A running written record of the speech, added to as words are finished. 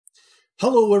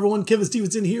Hello everyone, Kevin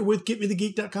Stevenson here with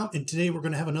GetMeTheGeek.com, and today we're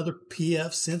going to have another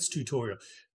pfSense tutorial.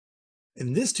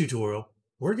 In this tutorial,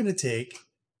 we're going to take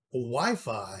a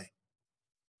Wi-Fi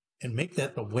and make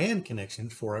that the WAN connection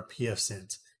for a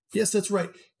pfSense. Yes, that's right.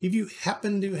 If you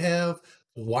happen to have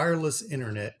wireless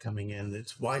internet coming in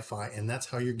that's Wi-Fi, and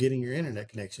that's how you're getting your internet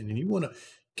connection, and you want to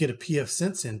get a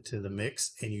pfSense into the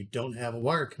mix and you don't have a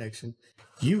wire connection,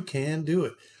 you can do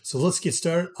it. So let's get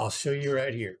started. I'll show you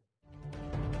right here.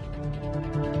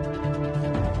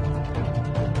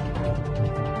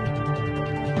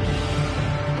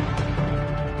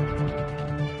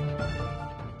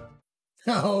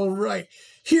 All right,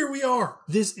 here we are.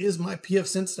 This is my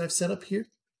pfSense that I've set up here.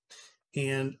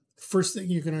 And first thing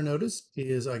you're going to notice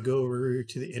is I go over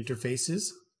to the interfaces.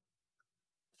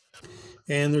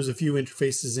 And there's a few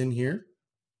interfaces in here.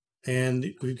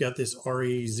 And we've got this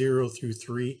RA0 through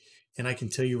 3. And I can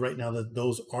tell you right now that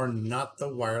those are not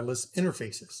the wireless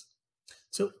interfaces.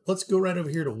 So let's go right over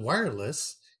here to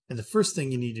wireless. And the first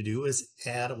thing you need to do is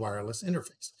add a wireless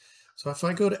interface. So if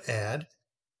I go to add,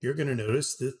 you're going to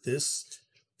notice that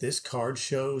this card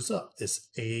shows up, this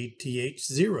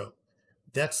ATH0.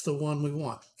 That's the one we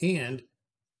want. And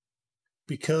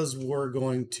because we're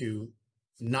going to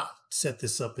not set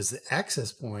this up as the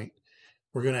access point,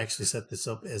 we're going to actually set this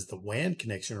up as the WAN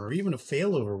connection, or even a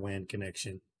failover WAN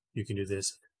connection. You can do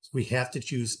this. We have to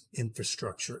choose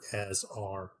infrastructure as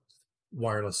our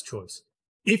wireless choice.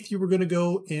 If you were going to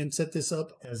go and set this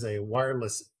up as a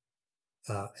wireless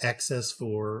access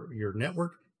for your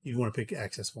network, you want to pick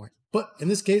access point. But in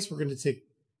this case, we're going to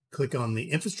click on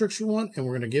the infrastructure one, and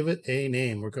we're going to give it a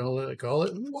name. We're going to call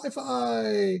it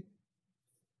Wi-Fi.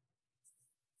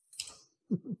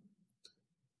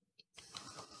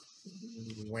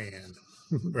 WAN,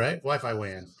 right? Wi-Fi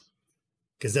WAN,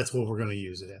 because that's what we're going to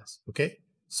use it as. Okay,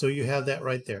 so you have that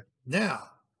right there. Now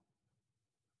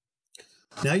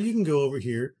you can go over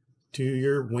here to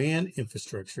your WAN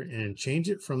infrastructure and change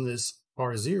it from this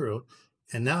R0.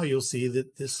 And now you'll see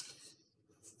that this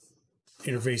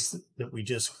interface that we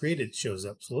just created shows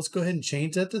up. So let's go ahead and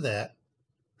change that to that.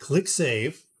 Click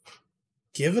Save.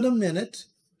 Give it a minute,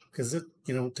 because it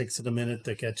takes it a minute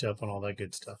to catch up on all that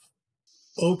good stuff.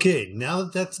 Okay, now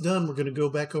that that's done, we're going to go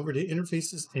back over to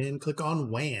Interfaces and click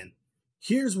on WAN.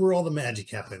 Here's where all the magic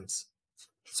happens.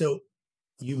 So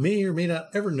you may or may not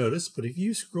ever notice, but if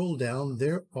you scroll down,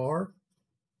 there are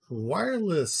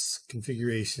wireless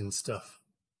configuration stuff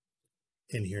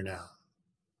in here now.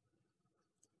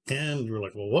 And you're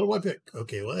like, well, what do I pick?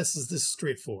 Okay, well, this is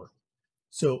straightforward.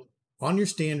 So on your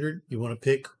standard, you want to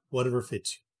pick whatever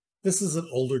fits you. This is an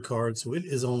older card, so it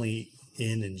is only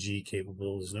N and G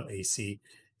capable. There's no AC.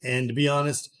 And to be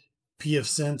honest,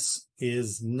 pfSense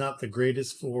is not the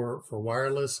greatest for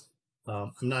wireless.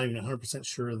 I'm not even 100%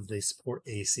 sure that they support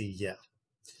AC yet.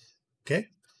 Okay,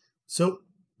 so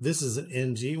this is an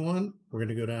NG one. We're going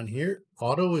to go down here.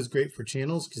 Auto is great for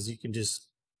channels because you can just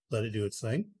let it do its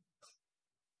thing.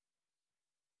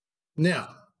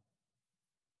 Now,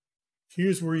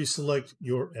 here's where you select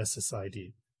your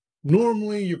SSID.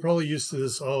 Normally, you're probably used to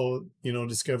this,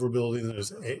 discoverability,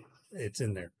 and it's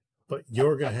in there. But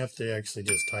you're going to have to actually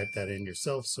just type that in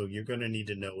yourself, so you're going to need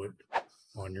to know it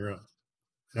on your own.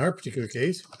 In our particular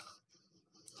case,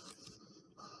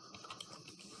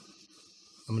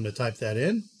 I'm going to type that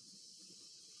in.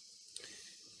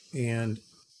 And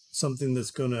something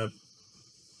that's going to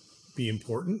be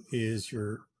important is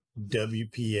your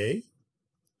WPA.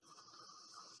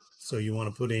 So you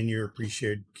want to put in your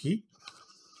pre-shared key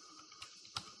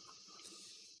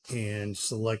and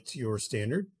select your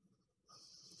standard.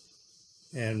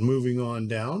 And moving on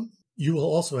down, you will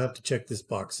also have to check this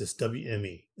box, this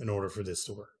WME, in order for this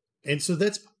to work. And so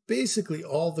that's basically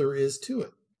all there is to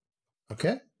it.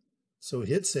 Okay? So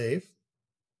hit save,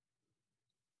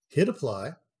 hit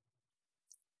apply.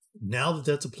 Now that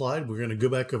that's applied, we're going to go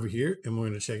back over here and we're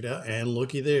going to check it out. And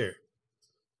looky there.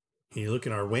 And you look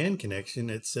at our WAN connection,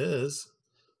 it says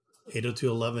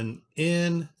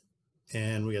 802.11n,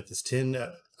 and we got this 10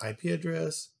 IP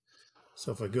address.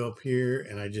 So if I go up here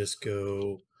and I just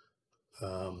go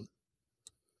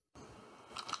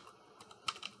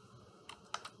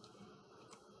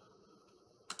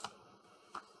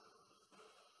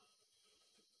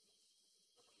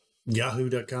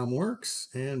yahoo.com works,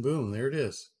 and boom, there it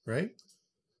is, right?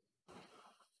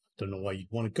 Don't know why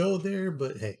you'd want to go there,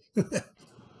 but hey.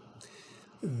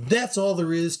 That's all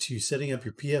there is to setting up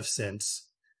your pfSense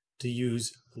to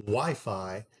use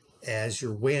Wi-Fi as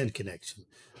your WAN connection.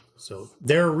 So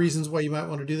there are reasons why you might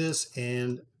want to do this,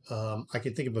 and I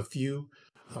can think of a few.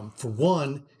 For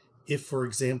one, if, for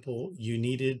example, you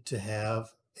needed to have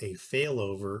a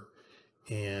failover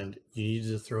and you need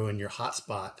to throw in your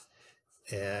hotspot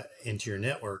into your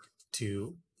network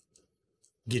to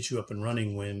get you up and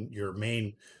running when your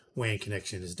main WAN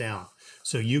connection is down.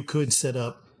 So you could set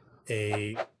up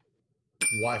a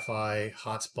Wi-Fi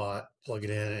hotspot, plug it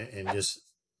in, and just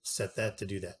set that to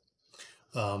do that.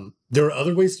 There are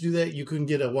other ways to do that. You can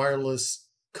get a wireless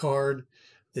card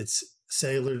that's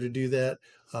cellular to do that.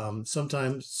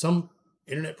 Sometimes some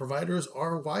internet providers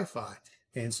are Wi-Fi,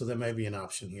 and so that might be an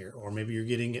option here. Or maybe you're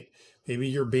getting it, maybe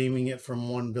you're beaming it from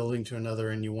one building to another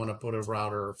and you want to put a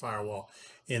router or firewall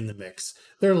in the mix.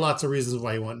 There are lots of reasons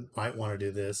why you might want to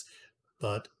do this,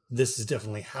 but this is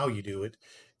definitely how you do it.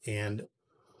 And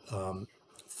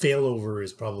failover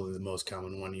is probably the most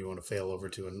common one you want to fail over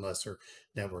to, unless your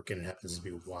network and it happens to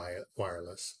be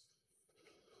wireless.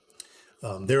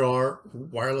 There are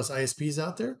wireless ISPs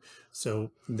out there,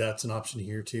 so that's an option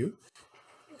here too.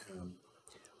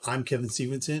 I'm Kevin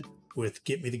Stevenson with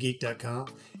GetMeTheGeek.com.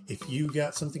 If you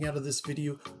got something out of this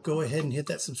video, go ahead and hit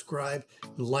that subscribe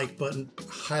and like button.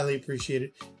 Highly appreciate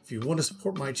it. If you want to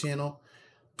support my channel,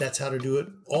 that's how to do it.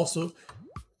 Also,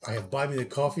 I have Buy Me the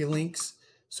Coffee links.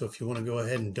 So if you want to go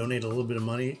ahead and donate a little bit of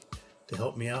money to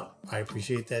help me out, I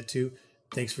appreciate that too.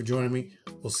 Thanks for joining me.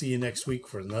 We'll see you next week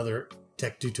for another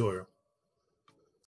tech tutorial.